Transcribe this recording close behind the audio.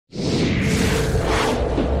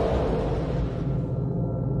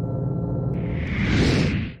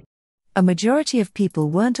A majority of people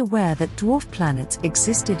weren't aware that dwarf planets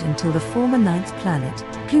existed until the former ninth planet,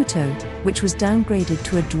 Pluto, which was downgraded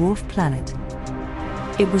to a dwarf planet.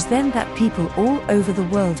 It was then that people all over the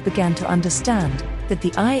world began to understand that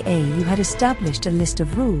the IAU had established a list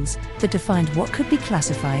of rules that defined what could be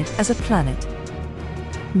classified as a planet.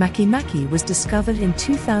 Makemake was discovered in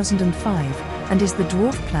 2005 and is the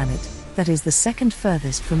dwarf planet that is the second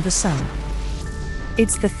furthest from the Sun.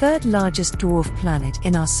 It's the third largest dwarf planet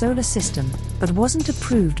in our solar system, but wasn't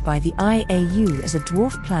approved by the IAU as a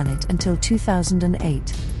dwarf planet until 2008.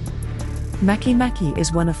 Makemake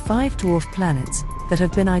is one of 5 dwarf planets that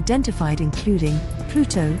have been identified, including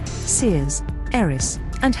Pluto, Ceres, Eris,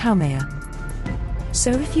 and Haumea.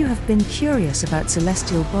 So if you have been curious about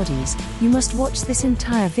celestial bodies, you must watch this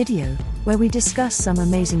entire video, where we discuss some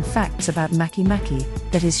amazing facts about Makemake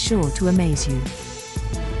that is sure to amaze you.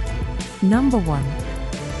 Number 1.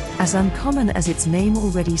 As uncommon as its name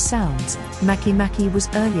already sounds, Makemake was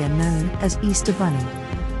earlier known as Easter Bunny.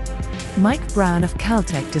 Mike Brown of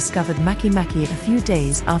Caltech discovered Makemake a few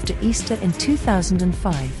days after Easter in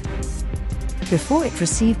 2005. Before it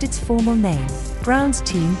received its formal name, Brown's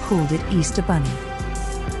team called it Easter Bunny.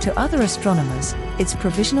 To other astronomers, its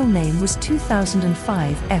provisional name was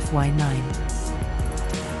 2005 FY9.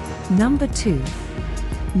 Number 2.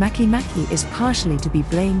 Makemake is partially to be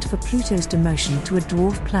blamed for Pluto's demotion to a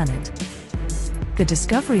dwarf planet. The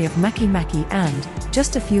discovery of Makemake and,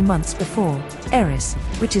 just a few months before, Eris,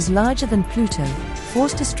 which is larger than Pluto,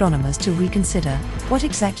 forced astronomers to reconsider what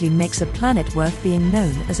exactly makes a planet worth being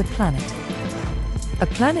known as a planet. A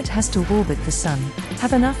planet has to orbit the Sun,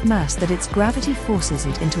 have enough mass that its gravity forces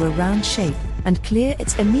it into a round shape, and clear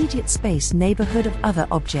its immediate space neighborhood of other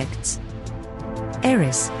objects.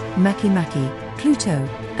 Eris, Makemake, Pluto,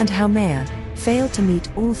 and Haumea failed to meet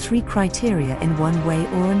all 3 criteria in one way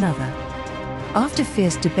or another. After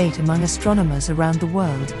fierce debate among astronomers around the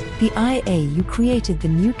world, the IAU created the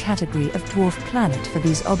new category of dwarf planet for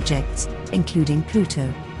these objects, including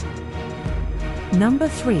Pluto. Number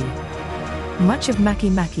 3. Much of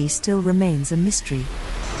Makemake still remains a mystery.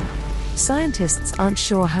 Scientists aren't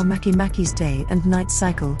sure how Makemake's day and night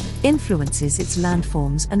cycle influences its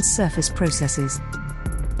landforms and surface processes.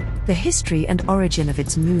 The history and origin of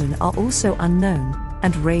its moon are also unknown,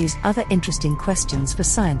 and raise other interesting questions for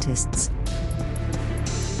scientists.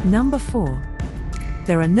 Number 4.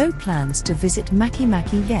 There are no plans to visit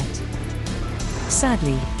Makemake yet.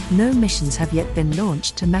 Sadly, no missions have yet been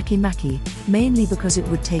launched to Makemake, mainly because it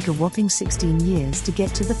would take a whopping 16 years to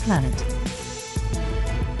get to the planet.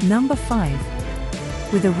 Number 5.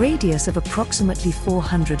 With a radius of approximately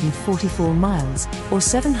 444 miles, or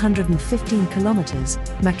 715 kilometers,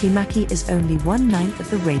 Makemake is only 1/9 of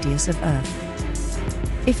the radius of Earth.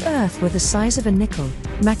 If Earth were the size of a nickel,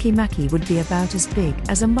 Makemake would be about as big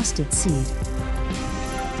as a mustard seed.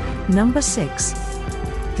 Number 6.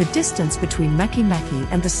 The distance between Makemake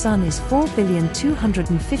and the Sun is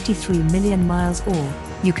 4,253,000,000 miles, or,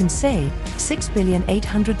 you can say,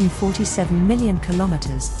 6,847,000,000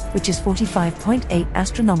 kilometers, which is 45.8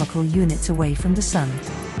 astronomical units away from the Sun.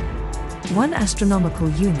 1 astronomical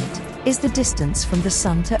unit is the distance from the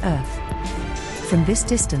Sun to Earth. From this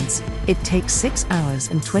distance, it takes 6 hours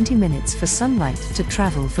and 20 minutes for sunlight to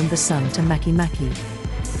travel from the Sun to Makemake.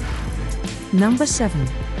 Number 7.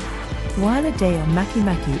 While a day on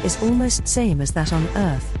Makemake is almost same as that on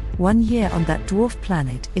Earth, 1 year on that dwarf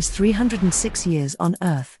planet is 306 years on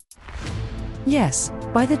Earth. Yes,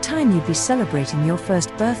 by the time you'd be celebrating your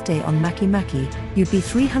first birthday on Makemake, you'd be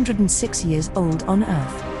 306 years old on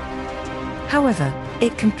Earth. However,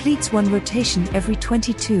 it completes 1 rotation every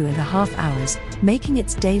 22.5 hours, making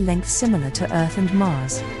its day length similar to Earth and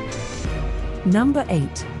Mars. Number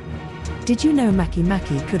 8. Did you know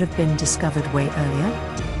Makemake could have been discovered way earlier?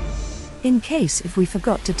 In case if we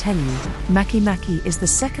forgot to tell you, Makemake is the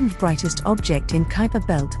second brightest object in Kuiper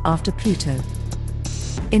Belt after Pluto.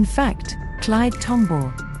 In fact, Clyde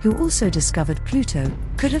Tombaugh, who also discovered Pluto,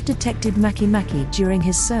 could have detected Makemake during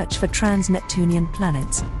his search for trans-Neptunian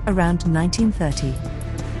planets, around 1930.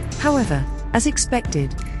 However, as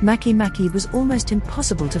expected, Makemake was almost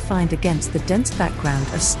impossible to find against the dense background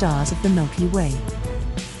of stars of the Milky Way.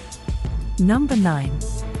 Number 9.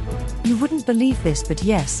 You wouldn't believe this, but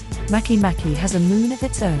yes, Makemake has a moon of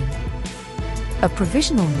its own. A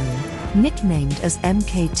provisional moon, nicknamed as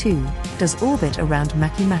MK2, does orbit around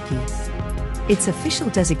Makemake. Its official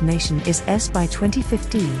designation is S by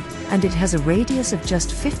 2015, and it has a radius of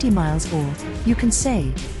just 50 miles, or, you can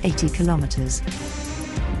say, 80 kilometers.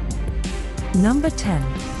 Number 10.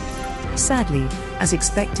 Sadly, as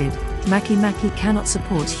expected, Makemake cannot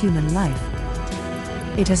support human life.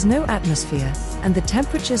 It has no atmosphere, and the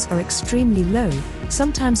temperatures are extremely low.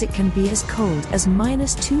 Sometimes it can be as cold as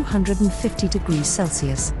 -250 degrees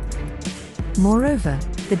Celsius. Moreover,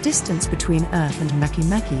 the distance between Earth and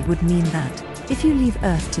Makemake would mean that, if you leave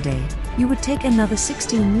Earth today, you would take another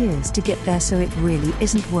 16 years to get there, so it really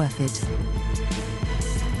isn't worth it.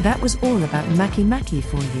 That was all about Makemake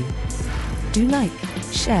for you. Do like,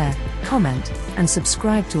 share, comment, and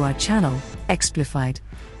subscribe to our channel, Explified.